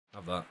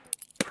Have that.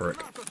 Prick.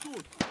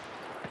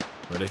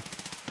 Ready?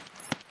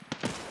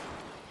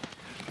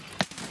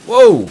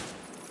 Whoa!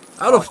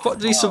 How the fuck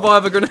did he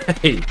survive a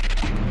grenade?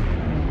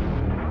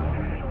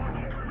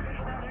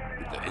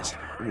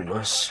 Ooh,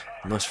 nice.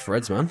 Nice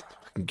threads, man.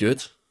 Looking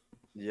good.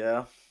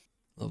 Yeah.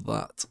 Love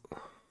that.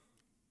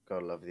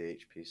 Gotta love the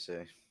HPC.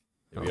 Here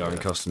we are in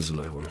customs a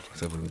little one.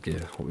 Let's have a look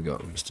here. What we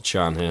got? Mr.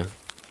 Chan here.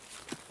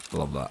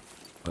 Love that.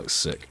 Looks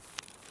sick.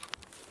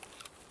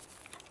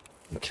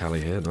 And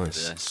Callie here,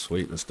 nice. Yeah.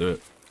 Sweet, let's do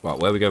it. Right,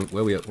 where are we going?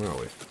 Where are we?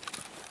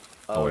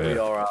 We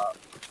are at...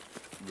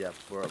 Yeah,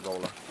 we're at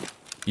Roller.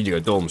 You need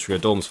to go dorms. Should we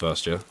go dorms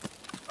first, yeah?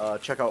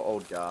 Check out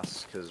Old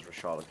Gas, because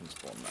Rashada can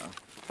spawn there.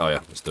 Oh yeah,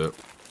 let's do it.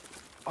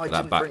 I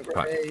didn't bring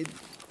grenade.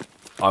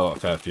 I got a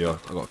fair few.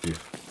 I got a few.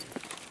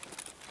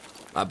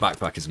 That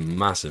backpack is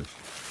massive.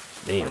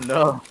 Damn. Oh,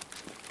 no.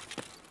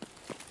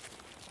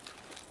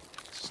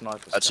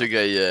 Sniper I took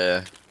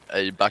a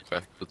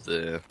backpack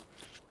with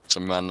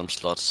some random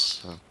slots.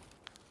 So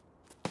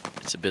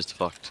it's a bit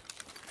fucked.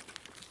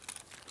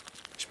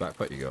 Which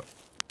backpack you got?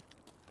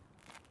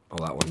 Oh,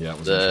 that one. Yeah, it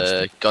was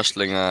the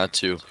Goslinger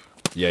 2.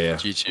 Yeah, yeah.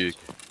 G2.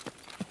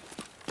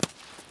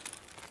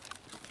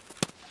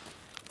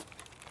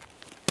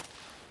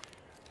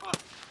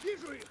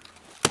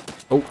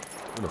 Oh,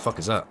 what the fuck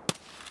is that?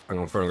 Hang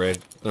on, front grade. I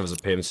don't know if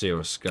it's a PMC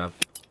or a scab.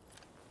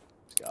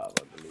 Scab,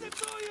 I believe.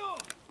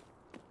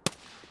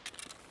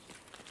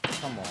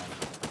 Come on.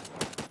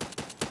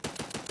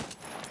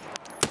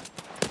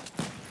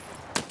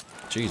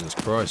 Jesus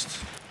Christ.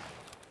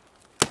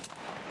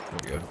 There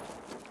we go.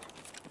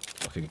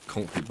 Fucking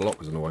concrete block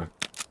was in the way.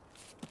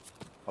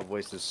 I've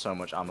wasted so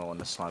much ammo on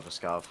this sniper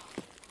scav.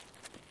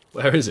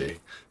 Where is he?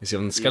 Is he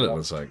on the skeleton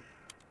or something?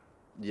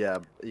 Yeah,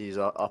 he's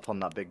up on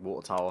that big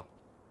water tower.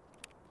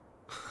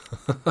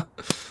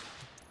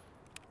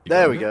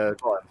 There we go.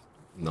 Got him.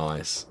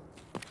 Nice.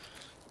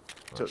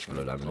 Took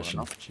Load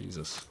ammunition.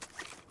 Jesus.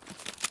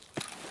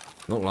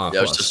 Not like yeah,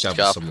 it was just a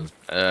scab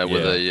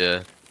with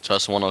a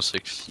just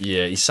 106.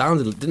 Yeah, he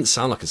didn't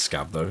sound like a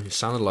scab though. He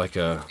sounded like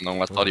a.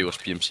 No, I thought he was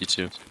PMC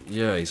too.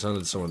 Yeah, he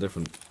sounded somewhat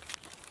different.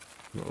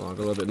 Not like, I got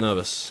a little bit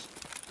nervous.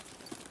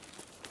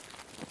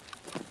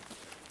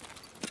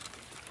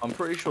 I'm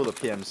pretty sure the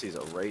PMCs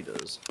are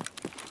raiders.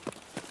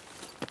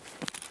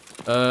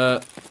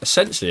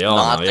 Essentially, No,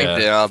 I think yeah.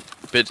 they are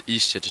a bit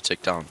easier to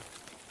take down.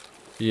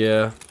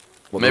 Yeah.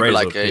 What, maybe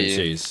like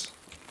PMCs?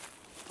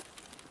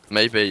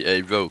 Maybe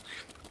a rogue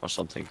or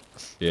something.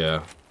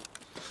 Yeah.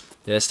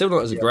 Yeah, still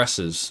not as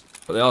aggressive,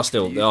 but they are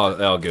still they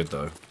are good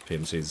though.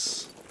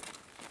 PMCs.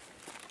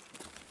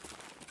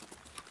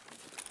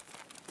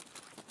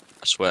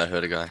 I swear I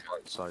heard a guy.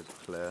 Right side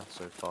clear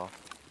so far.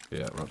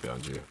 Yeah, right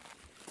behind you.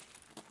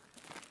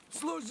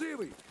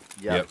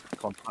 Yep.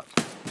 Contact.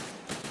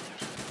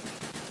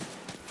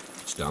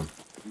 It's down.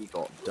 He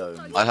got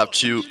domed. I have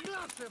 2.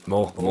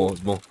 More. I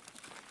don't know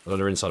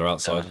they're inside or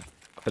outside.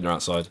 I think they're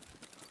outside.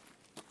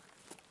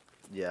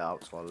 Yeah,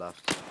 out to our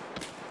left.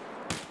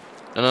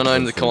 No,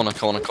 in the corner.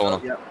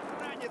 Yep.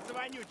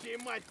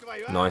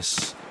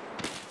 Nice.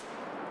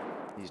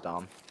 He's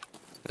down.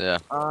 Yeah.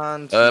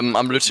 And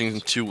I'm looting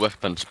 2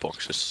 weapons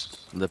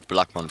boxes. The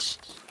black ones.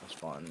 that's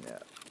fine, yeah.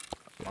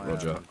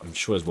 Roger. I'm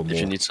sure there's one more.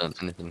 If you need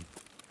anything.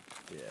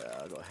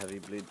 Yeah, I got heavy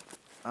bleed.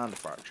 And a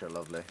fracture,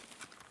 lovely.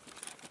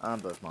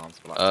 And both mounts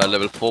black.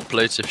 Level 4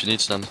 plates if you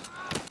need them.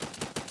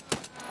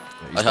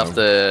 Yeah, I have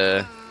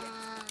the...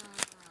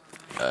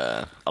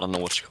 I don't know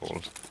what's it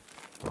called.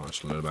 Oh,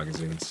 just a load of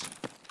magazines.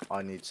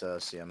 I need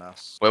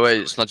CMS.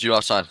 Wait, it's not you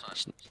outside.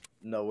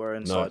 No, we're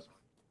inside.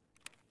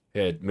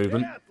 No. Yeah,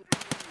 movement.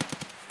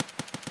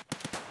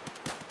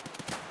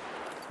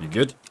 You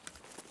good?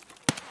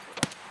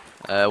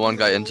 One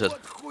guy entered.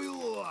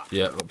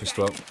 Yeah, got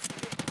pistol out.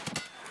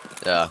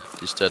 Yeah,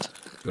 he's dead.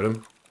 Got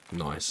him?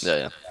 Nice.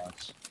 Yeah.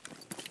 Nice.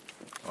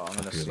 Well, I'm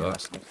gonna Copy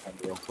CMS next time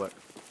real quick.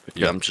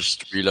 Yeah, I'm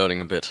just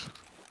reloading a bit.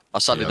 I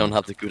sadly don't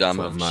have the good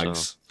ammo.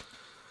 Mags. So.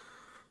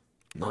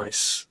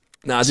 Nice.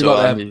 Now I do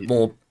like to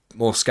have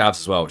more scabs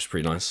as well, which is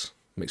pretty nice.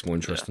 Makes it more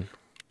interesting.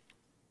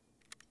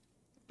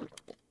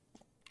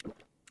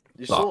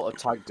 You sort of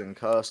tagged and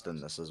cursed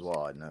in this as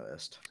well, I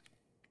noticed.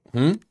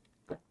 Hmm?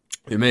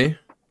 You me?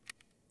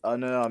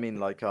 No, I mean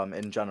like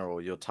in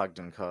general, you're tagged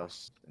and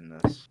cursed in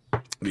this.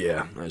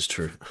 Yeah, that is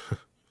true.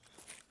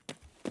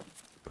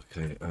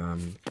 Okay,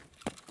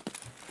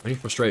 only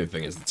frustrating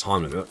thing is the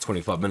time limit,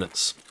 25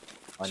 minutes.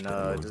 I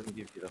know, it doesn't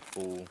give you the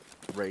full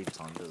raid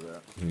time, does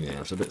it? Yeah,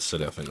 it's a bit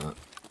silly, I think, that.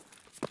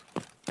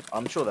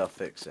 I'm sure they'll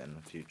fix it in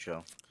the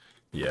future.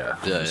 Yeah,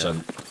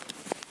 100%.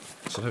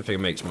 So I don't think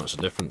it makes much of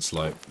a difference,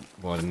 like,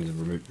 why do I need to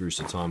reduce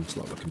the time? It's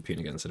like we're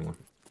competing against anyone.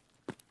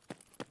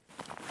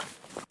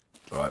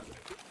 Alright,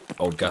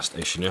 old gas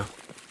station, yeah?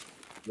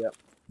 Yep.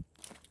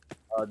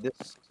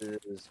 This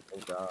is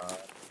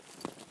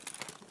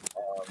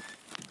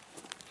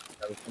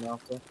everything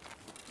after.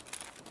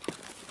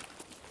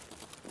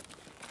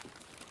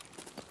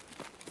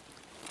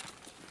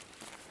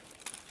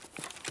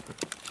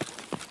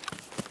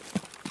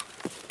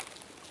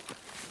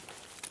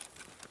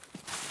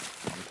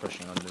 I'm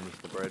pushing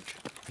underneath the bridge.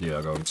 Yeah,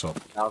 I go on top.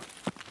 Now,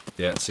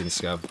 Yeah, seen the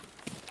scav.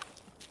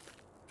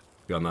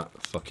 Be on that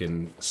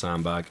fucking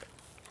sandbag.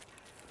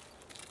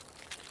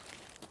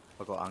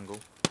 I got angle.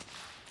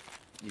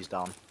 He's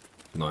down.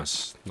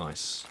 Nice,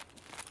 nice.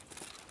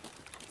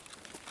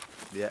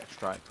 The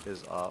extract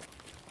is up.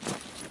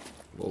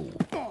 Whoa.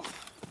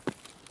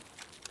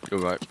 You're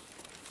right.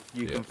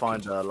 You Yeah. can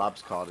find a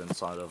labs card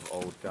inside of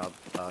old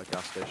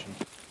gas station.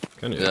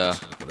 Can you? Yeah.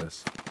 Let's look at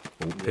this.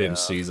 All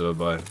PMCs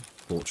over by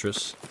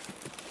Fortress.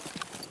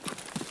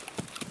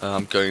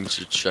 I'm going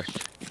to check.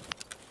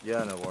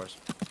 Yeah, no worries.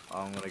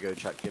 I'm gonna go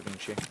check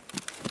Givenchy.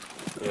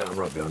 Yeah, I'm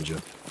right behind you.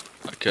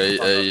 Okay,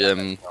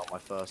 On my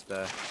first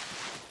day.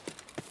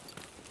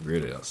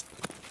 Really, that's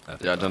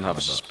epic. yeah, I don't have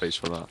like that. space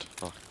for that.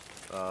 Fuck.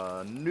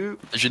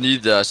 Nope. If you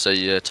need, there's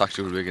a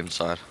tactical rig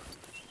inside.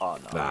 Oh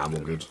no. Nah, I'm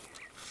all good.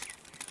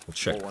 We'll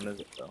check What one is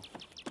it though?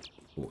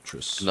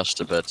 Fortress. And that's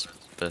the best,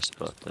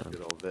 but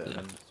Good old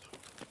vitamins.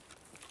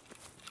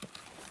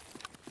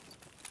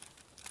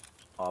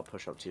 I'll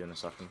push up to you in a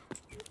second.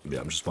 Yeah,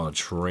 I'm just by a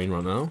train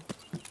right now.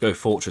 Go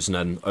Fortress and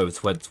then over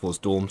to head towards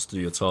Dorms to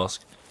do your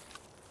task.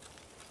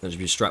 Then just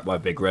be strapped by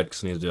Big Red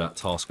because I need to do that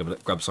task.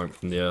 Grab something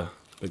from the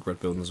Big Red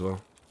building as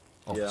well.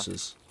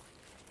 Officers.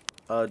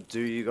 Do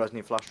you guys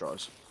need flash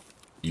drives?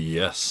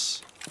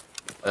 Yes.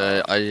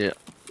 I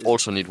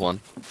also need one,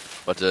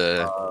 but you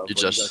Well, guys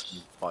just. can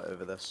fight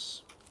over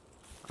this.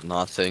 No,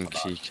 I think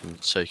he can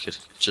take it.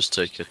 Just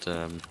take it.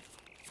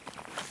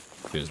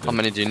 Cheers, How dude.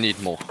 many do you need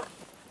more?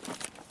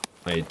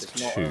 I need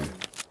It's not, 2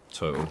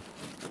 total.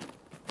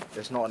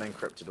 It's not an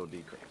encrypted or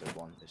decrypted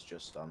one. It's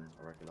just a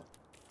regular.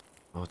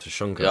 Oh,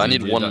 Tashunka. Yeah, I you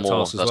need did one that more.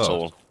 task as That's well?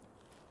 all.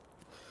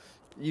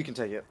 You can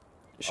take it.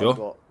 Sure? I've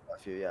got a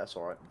few. Yeah, it's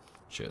alright.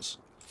 Cheers.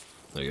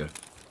 There you go.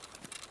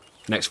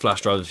 Next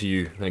flash drive for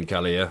you, then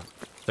Callie, yeah?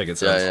 Take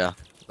it, Yeah, Taz. yeah.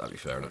 That'd be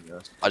fair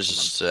enough. I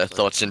just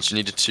thought since you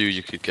needed 2,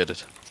 you could get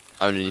it.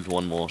 I only need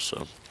one more,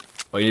 so.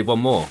 Oh, you need one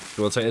more? Do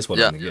you want to take this one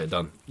Yeah. and get it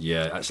done?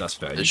 Yeah, that's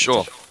fair. You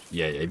sure?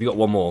 Yeah, yeah. If you got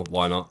one more,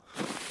 why not?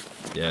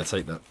 Yeah,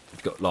 take that.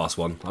 If you got last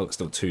one, I've got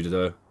still 2 to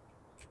do.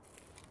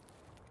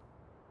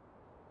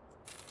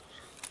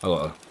 I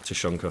got a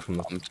Tashunka from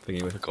the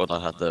thingy with. God, I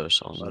had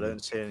those on. I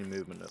don't see any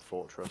movement at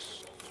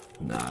Fortress.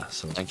 Nah,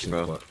 Thank you,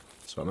 bro.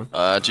 That's right,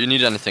 man. Do you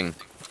need anything?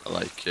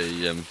 Like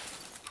a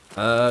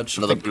Just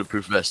another think-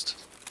 bulletproof vest?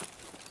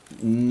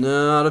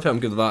 No, I don't think I'm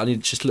good with that. I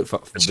need to just look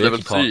for It's vehicle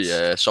level 3,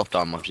 parts. soft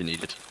armor if you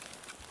need it.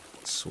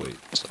 Sweet.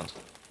 So.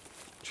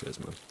 Cheers,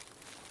 man.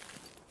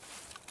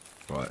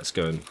 Right, let's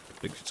go in.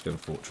 Let's go in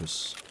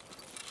Fortress.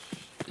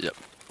 Yep.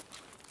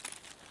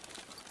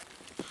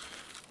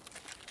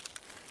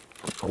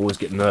 I always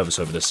get nervous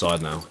over this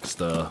side now. It's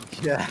the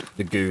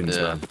goons,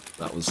 Yeah. man.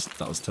 That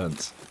was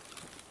tense.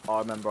 I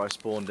remember I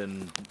spawned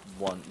in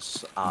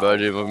once. At But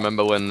do you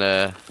remember when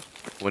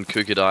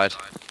Cookie died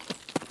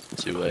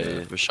to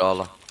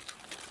Vishala?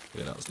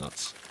 Yeah, that was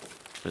nuts.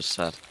 It was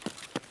sad.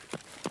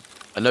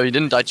 I know he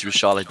didn't die to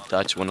Vishala, he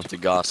died to one of the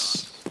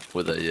guards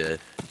with a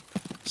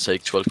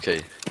Sake 12k.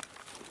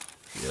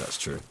 Yeah, that's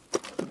true.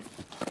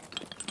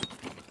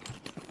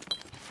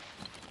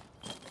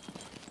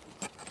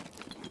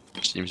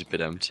 Seems a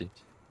bit empty.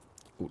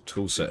 Ooh,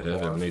 tool set here.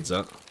 Everyone needs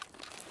that.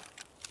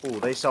 Oh,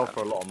 they sell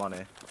for a lot of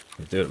money.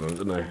 They do it at the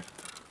moment, don't they?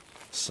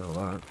 Sell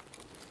that.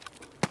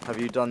 Have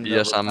you done?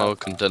 BS the ammo, repair?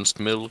 condensed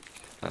milk,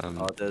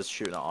 There's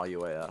shooting at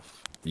RUAF.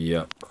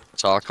 Yep.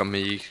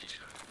 Tarkov,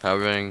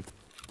 herring,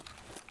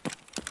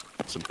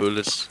 some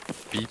bullets,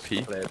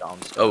 BP. Clear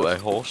downstairs. Oh, a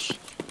horse.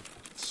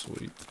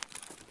 Sweet.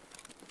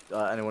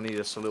 Anyone need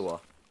a Salua?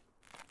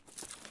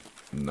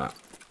 Nah,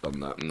 done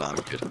that. Nah, I'm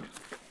good.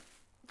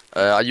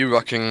 Are you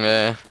rocking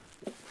the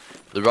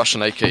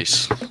Russian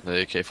AKs?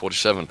 The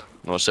AK-47?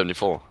 No,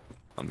 74.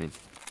 I mean.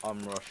 I'm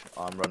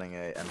running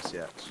a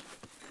MCX.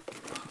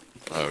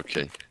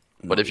 Okay.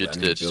 But if you Yeah, I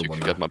need did, to build you one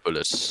could now. get my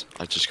bullets.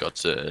 I just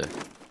got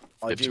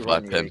I do 55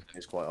 run the pin.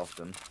 AKs quite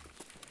often.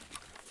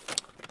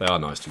 They are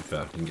nice, to be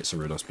fair. You can get some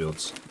really nice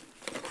builds.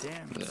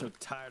 Damn, I'm so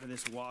tired of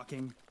this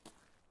walking.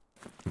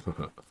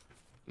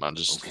 Man,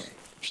 just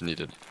if you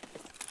needed.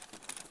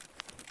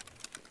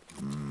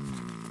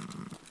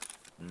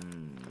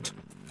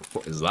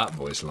 What is that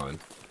voice line?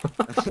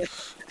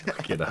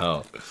 Get the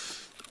hell.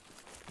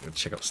 Gonna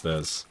check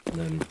upstairs and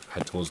then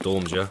head towards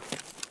dorms, yeah?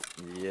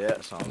 Yeah,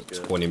 sounds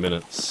good. 20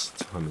 minutes.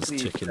 Time is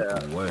Please, ticking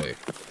yeah. away.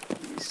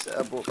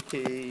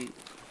 Key.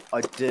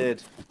 I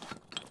did.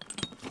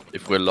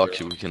 If we're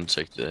lucky, we can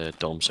take the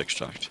Doms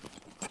extract.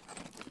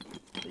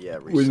 Yeah,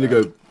 reset. We need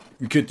to go.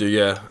 We could do,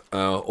 yeah.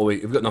 Or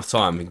if we've got enough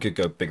time, we could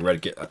go Big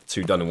Red, get that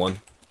 2 done in 1.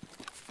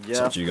 Yeah,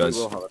 up to you guys.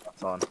 we will have enough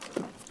time.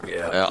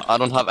 Yeah. I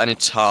don't have any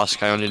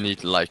task. I only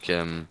need like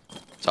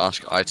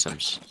task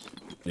items.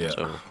 Yeah.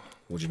 So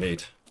What do you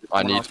need?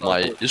 I need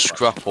my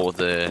scrap for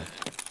the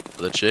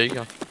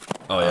Jaeger.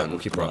 Oh yeah, and we'll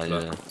keep right my,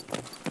 after that.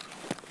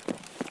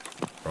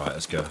 Right,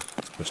 let's go.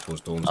 Let's push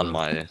towards dorms. and now.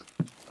 my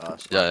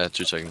yeah,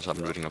 2 seconds. I'm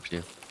reading up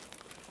here.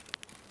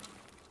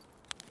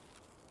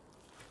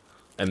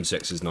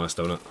 M6 is nice,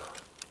 don't it?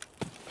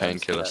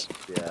 Painkillers.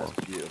 Yeah,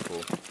 it's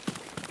beautiful.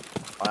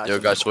 Yo,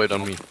 guys, wait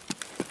on me.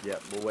 Yeah,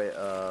 we'll wait.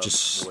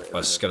 Just we'll wait by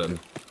over here. skeleton.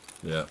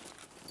 Yeah.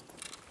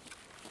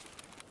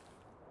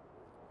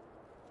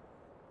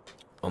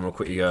 I'm gonna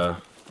quickly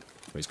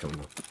he's coming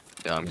up.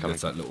 Yeah, I'm coming.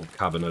 There's that little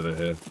cabin over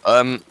here.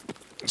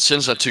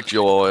 Since I took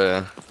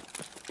your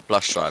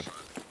flash drive,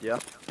 Yeah.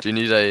 do you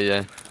need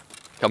a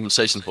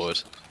compensation for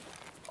it?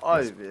 Oh,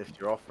 if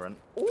you're offering.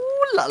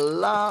 Ooh la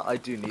la! I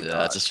do need that.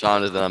 Yeah, I just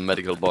found it in a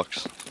medical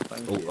box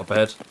Thank Oh, you. up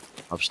ahead. Is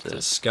it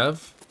upstairs.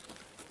 Scav?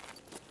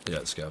 Yeah,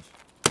 it's Scav.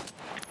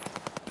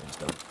 He's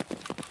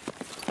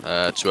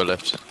down. 2 are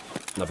left.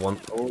 Another one.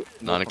 Oh,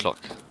 9 o'clock.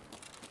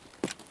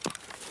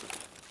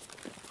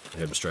 I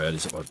hear him straight ahead.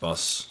 He's up by the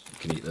bus. You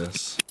can eat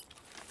this.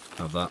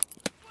 Have that.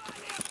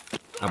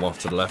 I'm off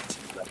to the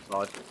left. Left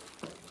side.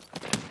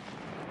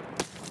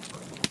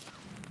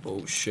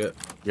 Oh shit.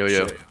 Yo,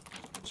 yo. Shit.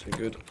 So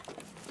good.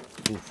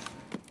 Oof.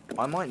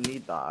 I might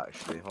need that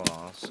actually. Hold on,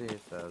 I'll see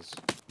if there's.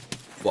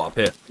 What, up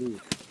here? Ooh.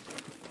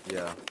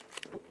 Yeah.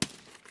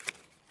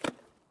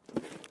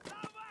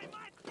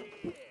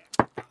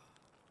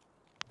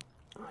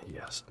 Oh,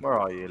 yes. Where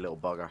are you, little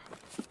bugger?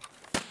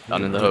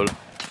 Down in the hole.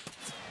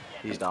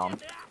 He's down.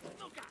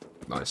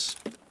 Nice.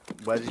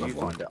 Where did you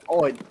Another one. find it?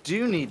 Oh, I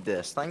do need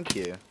this. Thank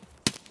you.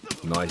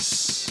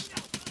 Nice.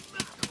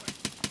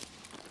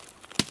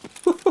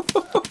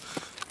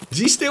 Is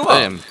he still up?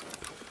 Damn.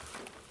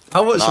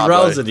 How much Nah,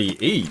 rounds bro. did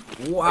he eat?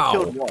 I Wow.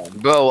 killed one.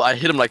 Bro, I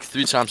hit him like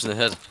 3 times in the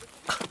head.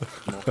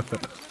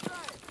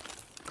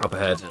 Up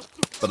ahead.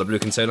 Got the blue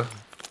container.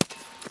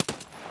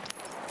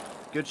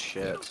 Good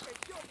shit.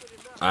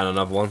 And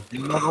another one.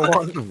 Another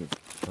one.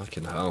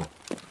 Fucking hell.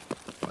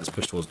 Let's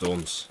push towards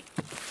dorms.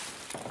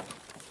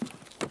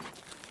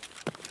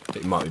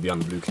 It might be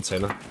behind the blue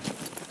container.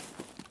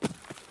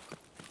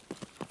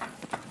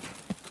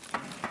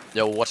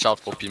 Yo, watch out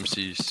for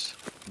PMCs.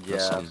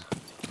 Yeah.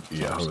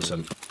 Yeah,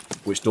 100%.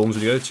 Which dorms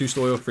would you go?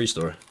 2-story or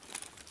 3-story?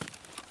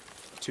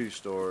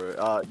 2-story.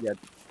 Yeah.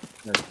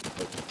 No.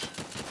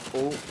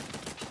 Oh,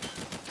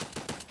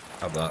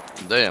 Have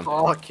that. Damn.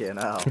 fucking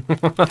hell.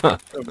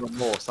 No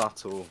remorse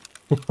at all.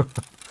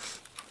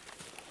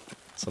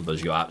 Sometimes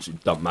you got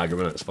absolutely dump mag in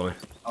it, it's funny.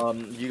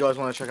 You guys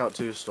want to check out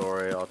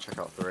 2-story? I'll check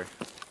out 3.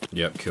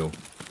 Yep, cool.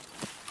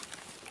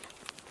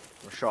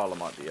 Rashala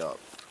might be up.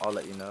 I'll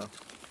let you know.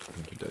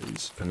 Happy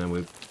days. And then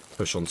we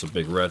push on to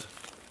Big Red.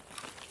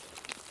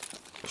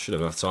 Should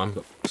have enough time,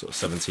 but sort of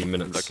 17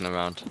 minutes. Looking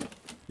around.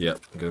 Yep,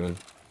 going.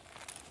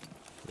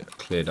 Yeah,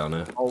 clear down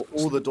there. Oh,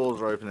 all the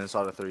doors are open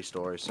inside of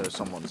 3-story, so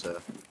someone's here.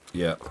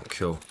 Yeah,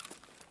 cool.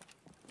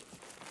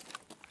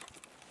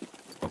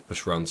 I'll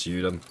push round to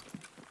you then.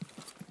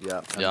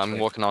 Yeah. Yeah, I'm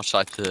walking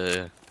outside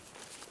the...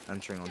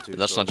 Entering on 2.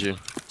 That's not you.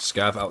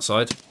 Scav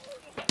outside.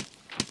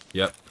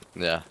 Yep,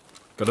 Yeah.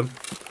 got him.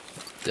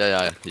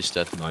 Yeah, he's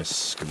dead.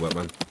 Nice, good work,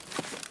 man.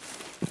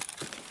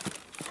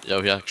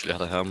 Yo, he actually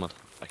had a helmet.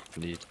 I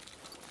can need.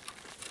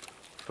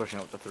 Pushing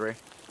up to 3.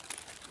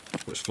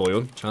 Which floor you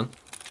on, Chan?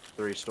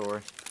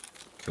 3-story.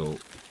 Cool.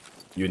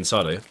 You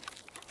inside, are you?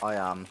 I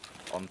am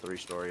on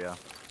 3-story,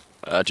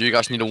 yeah. Do you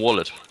guys need a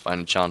wallet by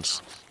any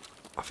chance?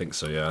 I think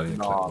so, yeah. I need to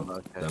No, collect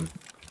I'm okay. them.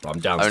 But I'm I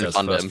only downstairs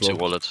found the first empty floor.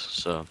 wallet,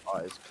 so...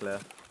 Alright, it's clear.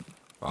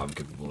 Oh, I'm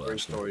good with all that, 3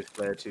 actually. stories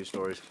clear, 2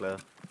 stories clear.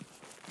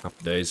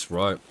 Happy days,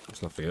 right.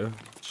 There's nothing here.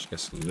 Just get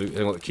some loot.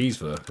 They got the keys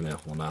for in there,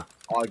 or nah?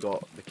 I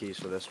got the keys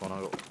for this one. I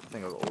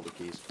think I got all the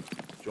keys.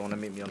 Do you want to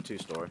meet me on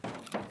 2-story?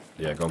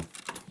 Yeah, go on.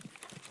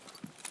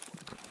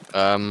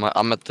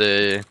 I'm at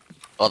the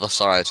other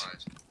side.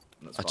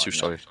 That's At fine, 2 yeah.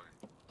 story.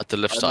 At the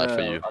left side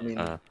for No, you.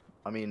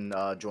 I mean, do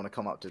you want to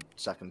come up to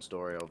 2nd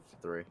story of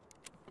 3?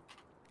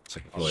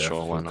 Second floor, yeah.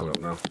 Sure, why I'll not? pull it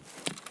up now.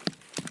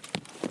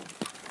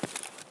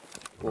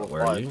 Or Right,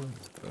 where are 5. you?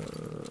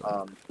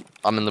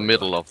 I'm in the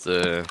middle of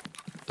the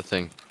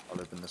thing.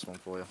 I'll open this one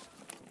for you.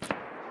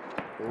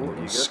 Oh, Ooh, you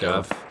good?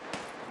 Scav.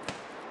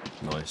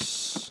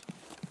 Nice.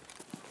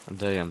 And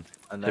damn.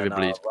 And Heavy then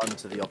bleed. run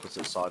to the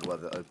opposite side where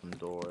the open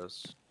door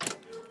is.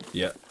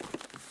 Yeah.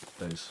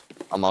 Days.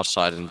 I'm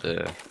outside in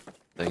the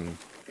thing.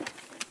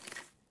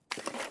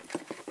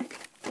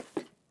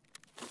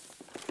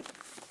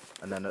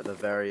 And then at the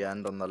very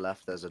end on the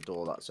left, there's a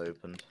door that's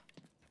opened.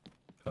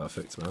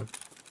 Perfect, man.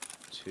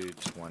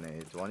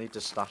 220. Do I need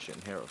to stash it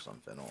in here or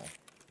something? Or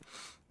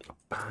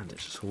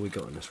Bandage, that's all we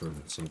got in this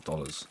room. Some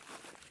dollars.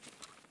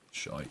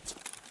 Shite.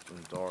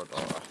 some door?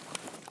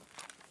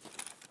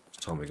 This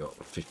time we got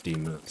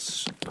 15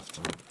 minutes left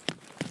time.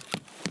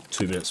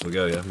 2 minutes we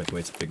go, yeah? Make our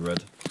way to Big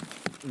Red.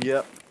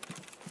 Yep.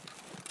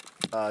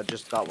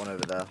 Just that one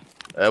over there.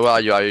 Where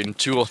are you? Are you in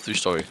 2 or 3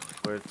 story?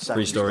 We're at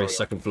 3 story,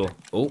 2nd floor.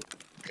 Oh,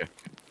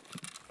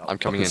 I'm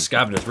coming in.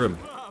 Scav in his room.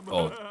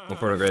 Oh, I'm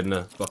throwing a grenade in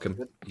there. Fuck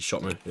him. He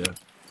shot me, yeah.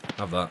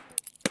 Have that.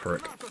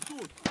 Prick.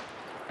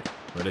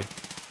 Ready?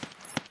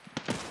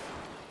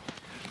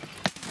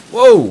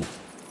 Whoa!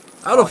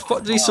 How the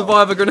fuck did he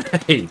survive a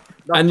grenade?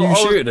 And you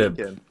shooting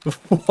him?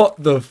 What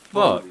the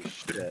fuck? Holy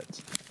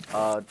shit.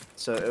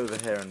 So over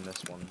here in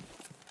this one.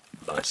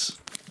 Nice.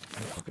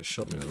 Fucking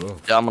shot me as well.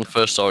 Yeah, I'm on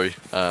 1st story.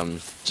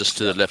 Just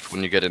to the left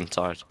when you get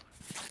inside.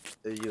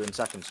 Are you in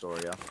 2nd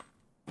story, yeah?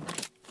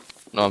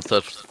 No, I'm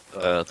third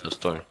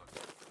story.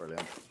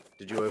 Brilliant.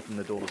 Did you open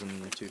the doors in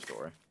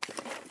 2-story?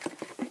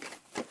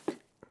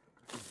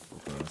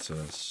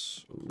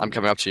 I'm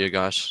coming up to you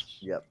guys.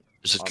 Yep.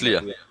 Is it I'm clear?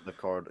 at the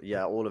corridor.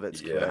 Yeah, all of it's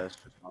Yeah. clear. It's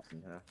just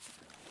nothing here.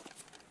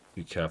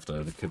 Be careful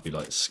though, there could be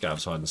like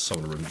scavs hiding in some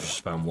of the rooms,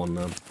 just found one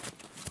now.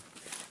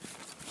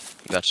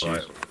 That's you.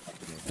 Right.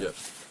 Yep.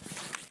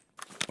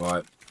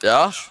 Alright,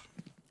 Yeah?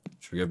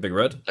 should we go big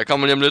red? Der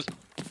kommer lige om lidt.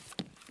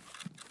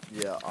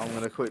 Yeah, I'm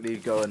gonna quickly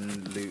go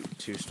and loot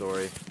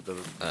 2-story, the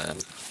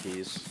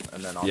keys,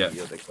 and then I'll Yeah. meet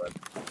you at the club.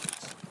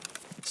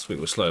 Sweet,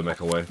 we'll slow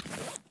make our way.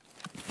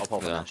 I'll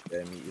pop Yeah. an HJ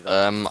and meet you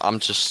there. I'm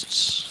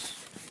just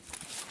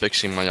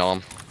fixing my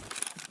arm.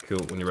 Cool,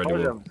 when you're ready,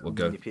 we'll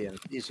go. Any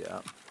PMCs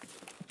yet?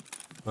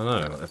 I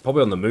know, they're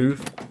probably on the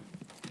move.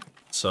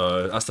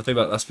 So that's the thing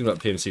about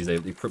PMCs, they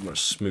pretty much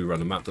smooth around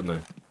the map, don't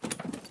they?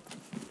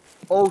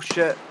 Oh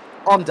shit!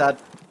 I'm dead.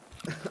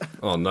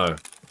 Oh no.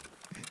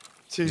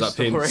 Is that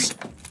 2-story.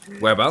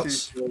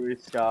 Whereabouts? 2-story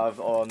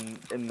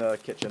scav in the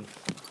kitchen.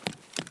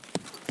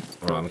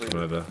 Alright, I'm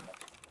coming over.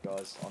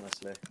 Guys,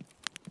 honestly.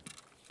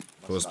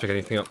 Do us pick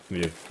anything up from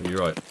you? Are you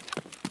right?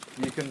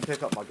 You can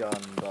pick up my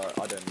gun, but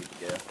I don't need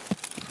the gear.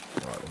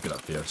 Alright, we'll get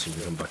up here so we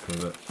can come back in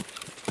a bit.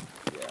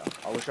 Yeah,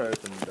 I wish I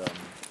opened.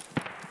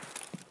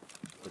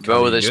 Where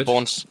were you they good?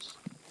 spawns?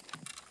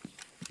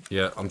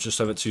 Yeah, I'm just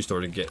over at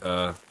 2-story to get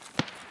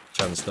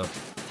Chan's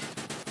stuff.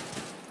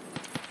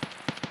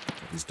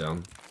 He's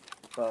down.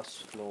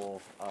 First floor.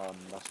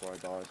 That's where I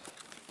died.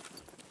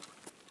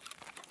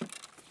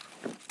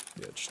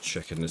 Yeah, just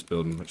checking this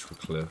building, which we're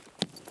clear.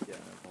 Yeah,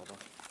 no bother.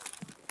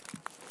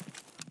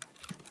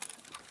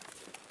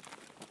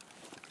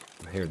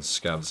 I'm hearing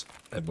scavs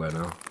everywhere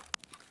now.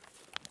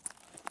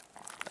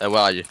 Where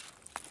are you?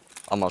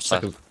 I'm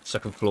outside.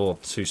 Second floor,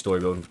 2-story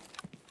building.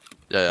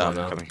 Yeah, Oh, I'm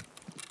no. coming.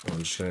 I'm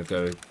just gonna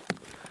go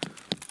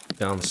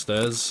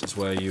downstairs. Is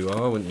where you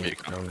are when you Here you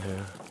get go. down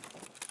here.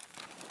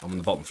 I'm on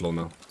the bottom floor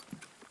now.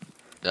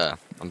 Yeah,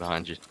 I'm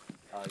behind you.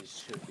 You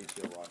should be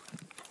to your right.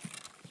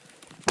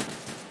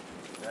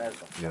 There's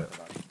the Yeah.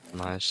 fucking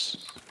Nice.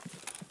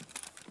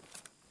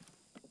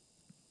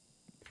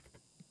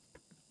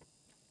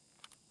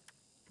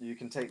 You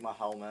can take my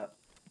helmet.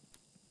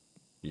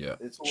 Yeah,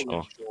 It's all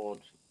Sure. insured.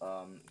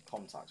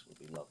 Contacts would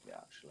be lovely,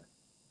 actually.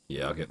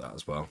 yeah, I'll get that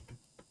as well.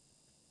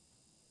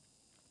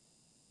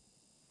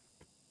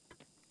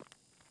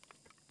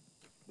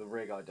 The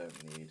rig I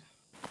don't need.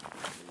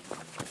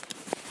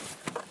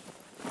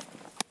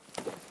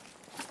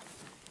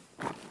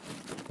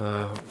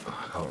 I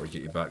can't really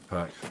get your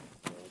backpack.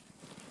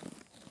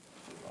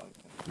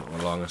 Not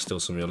gonna lie, I'm gonna steal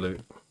some of your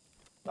loot.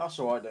 That's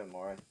alright, don't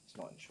worry. It's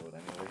not insured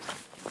anyways.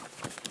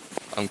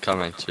 I'm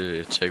coming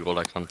to take all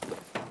I can.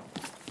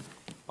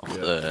 Off Yeah.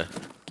 the...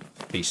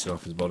 Feasting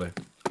off his body.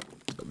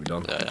 That'll be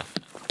done. Yeah, yeah.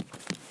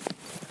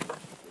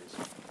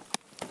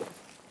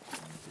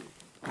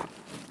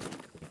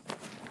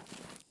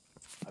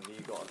 Have you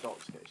got a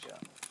docs case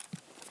yet?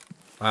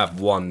 I have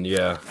one,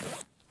 yeah.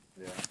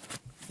 Yeah.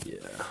 Yeah.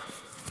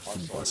 I'll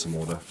Buy start some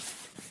with order.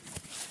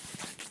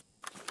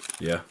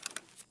 Yeah.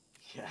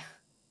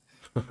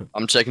 Yeah.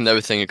 I'm checking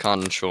everything you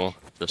can insure,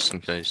 just in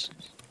case.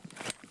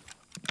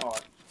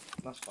 Alright,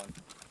 that's fine.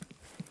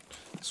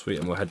 Sweet,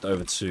 and we'll head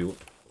over to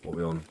what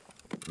we're on.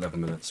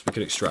 11 minutes. We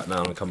can extract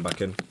now and come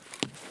back in.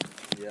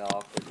 Yeah,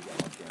 I'll quickly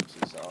get my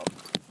PMC set up.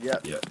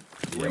 Yep. Yeah.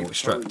 Yeah, we'll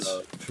extract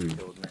food.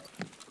 Killed me.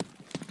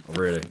 Oh,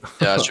 really?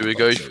 Yeah, should we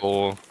go Fuck's sake.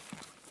 for...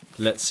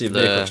 Let's see if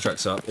the- vehicle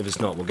extracts up. If it's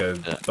not, we'll go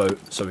Yeah. boat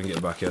so we can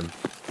get back in.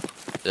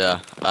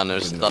 Yeah, and We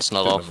can that's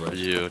not do off another for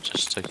you,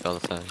 just take the other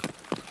thing.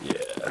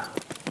 Yeah.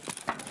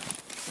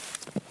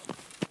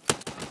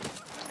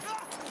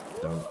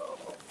 Done.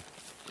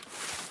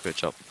 Great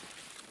job.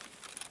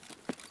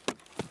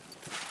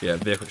 Yeah,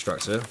 vehicle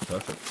extracts here.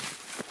 Perfect.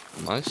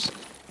 Nice.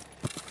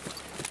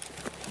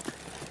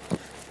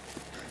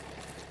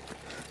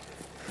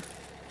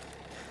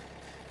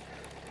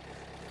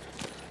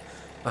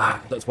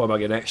 That's why I might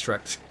get an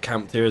extract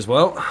camped here as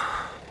well.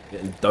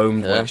 Getting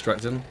domed while Yeah.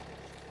 extracting.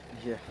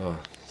 Yeah. Oh,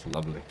 it's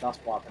lovely. That's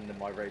what happened in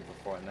my raid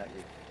before I met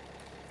you.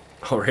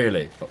 Oh,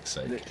 really? Fuck's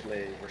sake.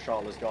 Literally,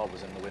 Rashala's guard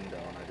was in the window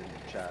and I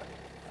didn't check.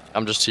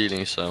 I'm just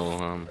healing,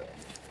 so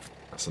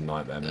That's a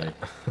nightmare, mate.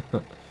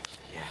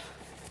 Yeah.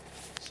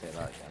 Say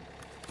that again.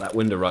 That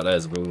window right there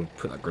is where we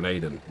put that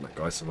grenade in. And that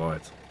guy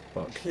survived.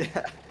 Fuck.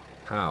 Yeah.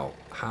 How?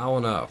 How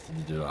on earth did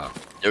you do that?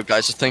 yo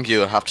guys, I think you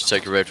have to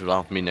take a raid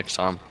without me next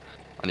time.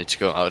 I need to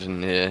go out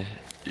and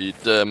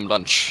eat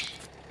lunch.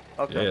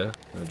 Okay. Yeah,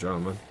 no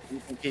drama, man.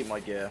 You can keep my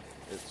gear.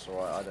 It's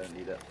alright, I don't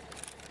need it.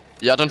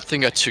 Yeah, I don't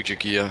think I took your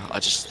gear. I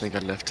just think I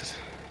left it.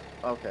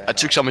 Okay. I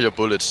took some of your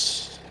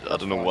bullets. I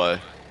don't know fine.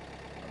 why.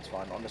 That's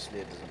fine. Honestly,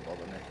 it doesn't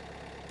bother me.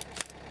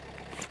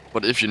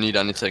 But if you need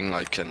anything,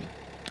 I can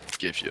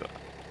give you.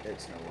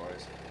 It's no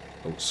worries.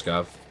 Oh,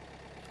 scav.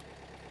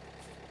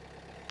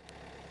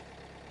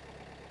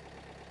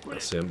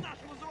 That's him.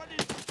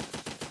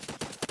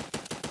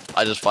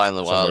 I just find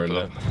the Somewhere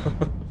wild. in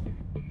there.